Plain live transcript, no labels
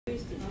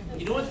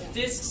You know what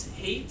discs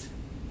hate?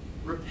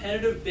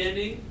 Repetitive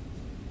bending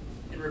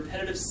and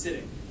repetitive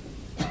sitting.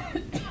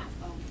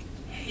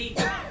 Hate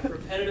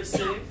repetitive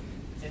sitting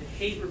and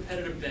hate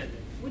repetitive bending.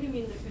 What do you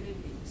mean repetitive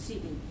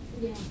sitting?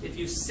 Yeah. If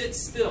you sit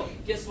still,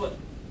 guess what?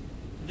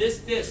 This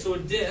disc, so a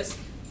disc,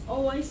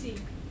 Oh, I see.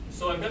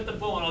 so I've got the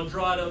bone, I'll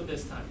draw it out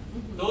this time.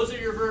 Those are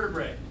your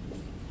vertebrae.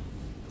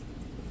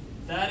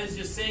 That is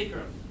your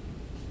sacrum.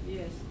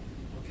 Yes.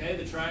 Okay,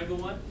 the triangle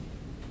one.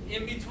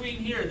 In between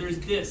here, there's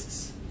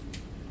discs.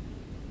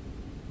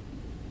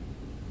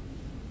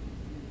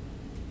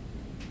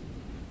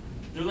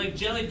 They're like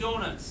jelly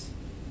donuts.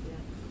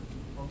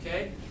 Yeah.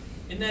 Okay?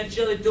 In that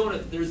jelly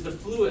donut, there's the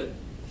fluid.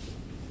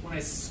 When I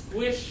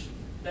squish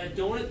that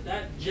donut,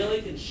 that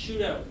jelly can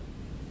shoot out.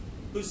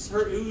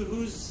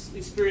 Who's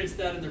experienced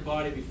that in their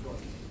body before?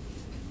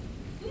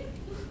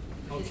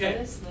 Okay.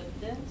 Is that a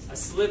slip disc? A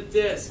slip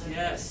disc,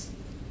 yes.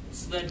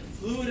 So that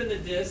fluid in the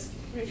disc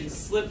can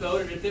slip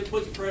out, and if it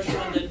puts pressure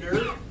on the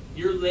nerve,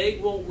 your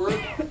leg won't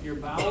work, your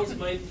bowels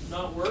might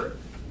not work.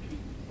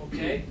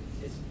 Okay?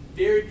 It's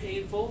very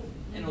painful,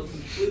 and it'll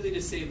completely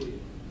disable you.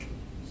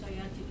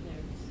 Sciatic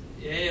nerves.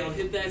 Yeah, it'll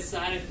hit that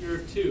sciatic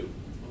nerve too.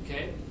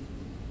 Okay?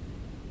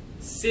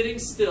 Sitting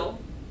still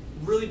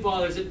really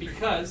bothers it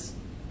because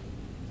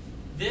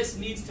this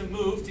needs to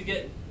move to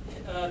get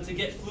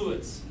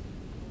fluids.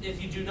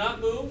 If you do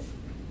not move,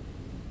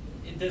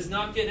 it does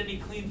not get any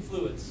clean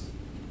fluids.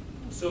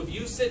 So if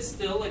you sit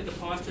still, like the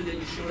posture that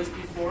you showed us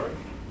before,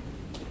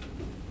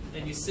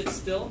 and you sit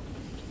still,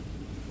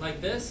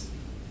 like this,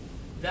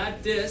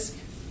 that disc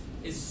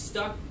is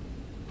stuck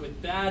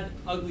with bad,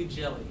 ugly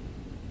jelly.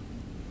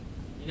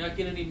 You're not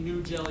getting any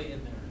new jelly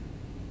in there.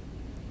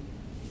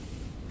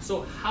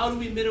 So how do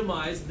we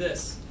minimize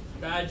this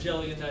bad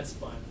jelly in that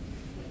spine?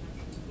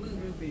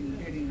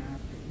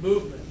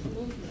 Movement.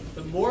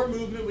 The more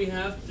movement we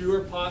have through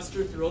our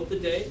posture throughout the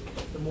day,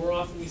 the more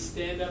often we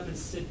stand up and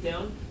sit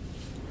down,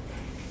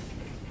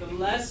 the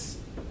less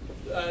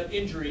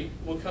injury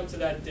will come to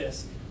that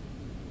disc.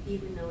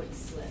 Even though it's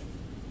slipped.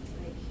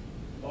 Like,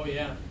 Oh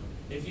yeah.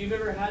 If you've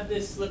ever had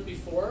this slip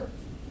before,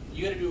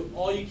 you got to do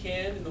all you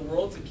can in the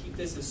world to keep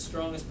this as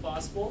strong as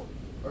possible,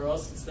 or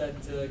else it's that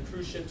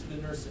cruise ship to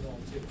the nursing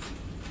home too.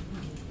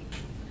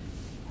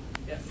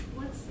 Yes.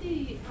 What's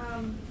the,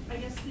 I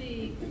guess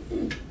the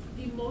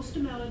most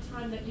amount of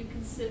time that you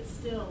can sit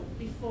still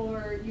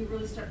before you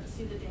really start to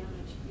see the damage?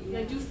 Yeah.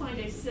 I do find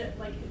I sit,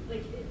 like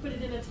put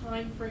it in a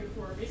time frame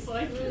for me, so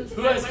I can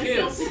Who has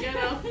myself kids? to get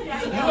up. Who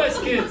has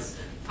kids?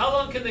 How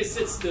long can they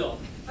sit still?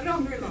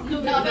 Not very long.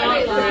 Not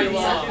very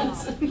long.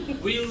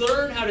 long. We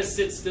learn how to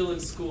sit still in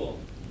school.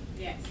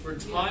 Yes. We're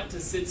taught to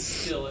sit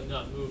still and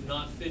not move,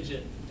 not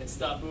fidget, and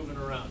stop moving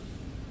around.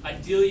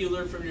 Ideally, you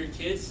learn from your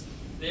kids.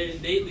 They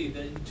innately,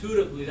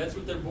 intuitively, that's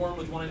what they're born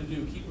with wanting to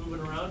do. Keep moving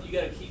around. You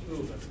got to keep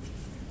moving.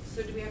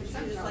 So do we have to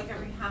do this like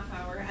every half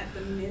hour at the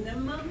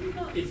minimum?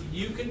 If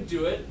you can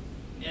do it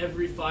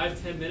every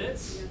 5-10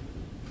 minutes,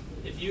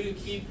 if you can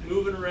keep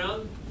moving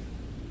around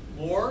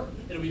more,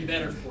 it'll be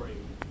better for you.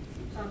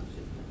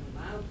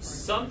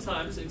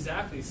 Sometimes,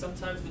 exactly.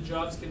 Sometimes the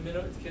jobs can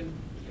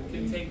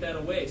take that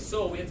away.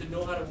 So we have to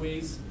know how to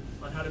ways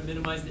on how to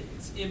minimize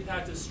the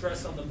impact of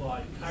stress on the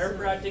body.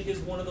 Chiropractic is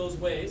one of those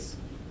ways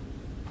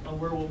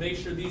where we'll make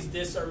sure these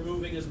discs are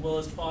moving as well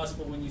as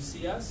possible when you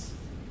see us.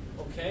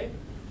 Okay?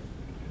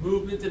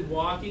 Movement and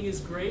walking is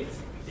great.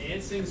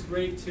 Dancing is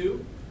great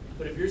too.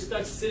 But if you're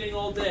stuck sitting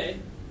all day,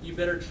 you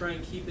better try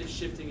and keep it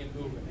shifting and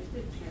moving.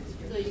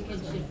 So you can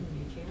shift in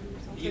your chair or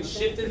something? You can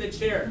shift in the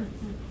chair.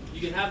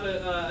 You can have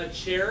a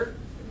chair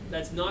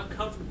that's not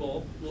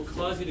comfortable, will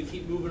cause you to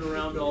keep moving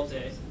around all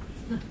day.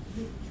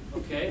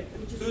 Okay?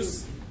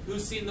 Who's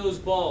seen those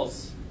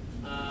balls?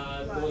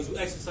 Those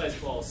exercise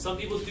balls. Some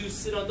people do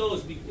sit on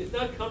those. It's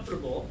not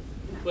comfortable,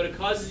 but it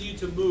causes you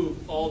to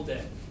move all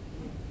day.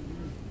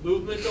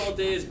 Movement all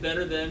day is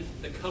better than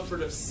the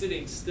comfort of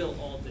sitting still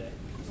all day.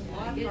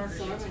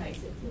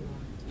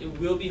 It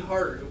will be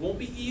harder. It won't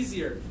be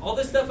easier. All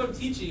this stuff I'm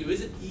teaching you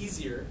isn't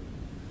easier.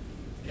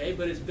 Okay,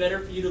 but it's better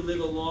for you to live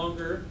a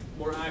longer,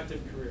 more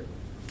active career.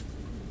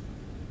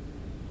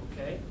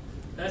 Okay?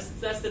 That's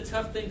the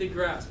tough thing to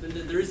grasp. And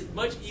there is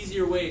much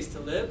easier ways to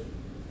live,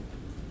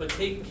 but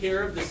taking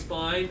care of the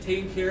spine,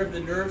 taking care of the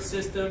nerve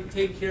system,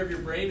 taking care of your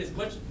brain is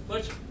much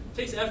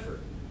takes effort.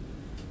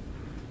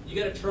 You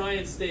got to try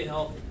and stay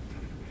healthy.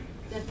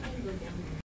 That can go down.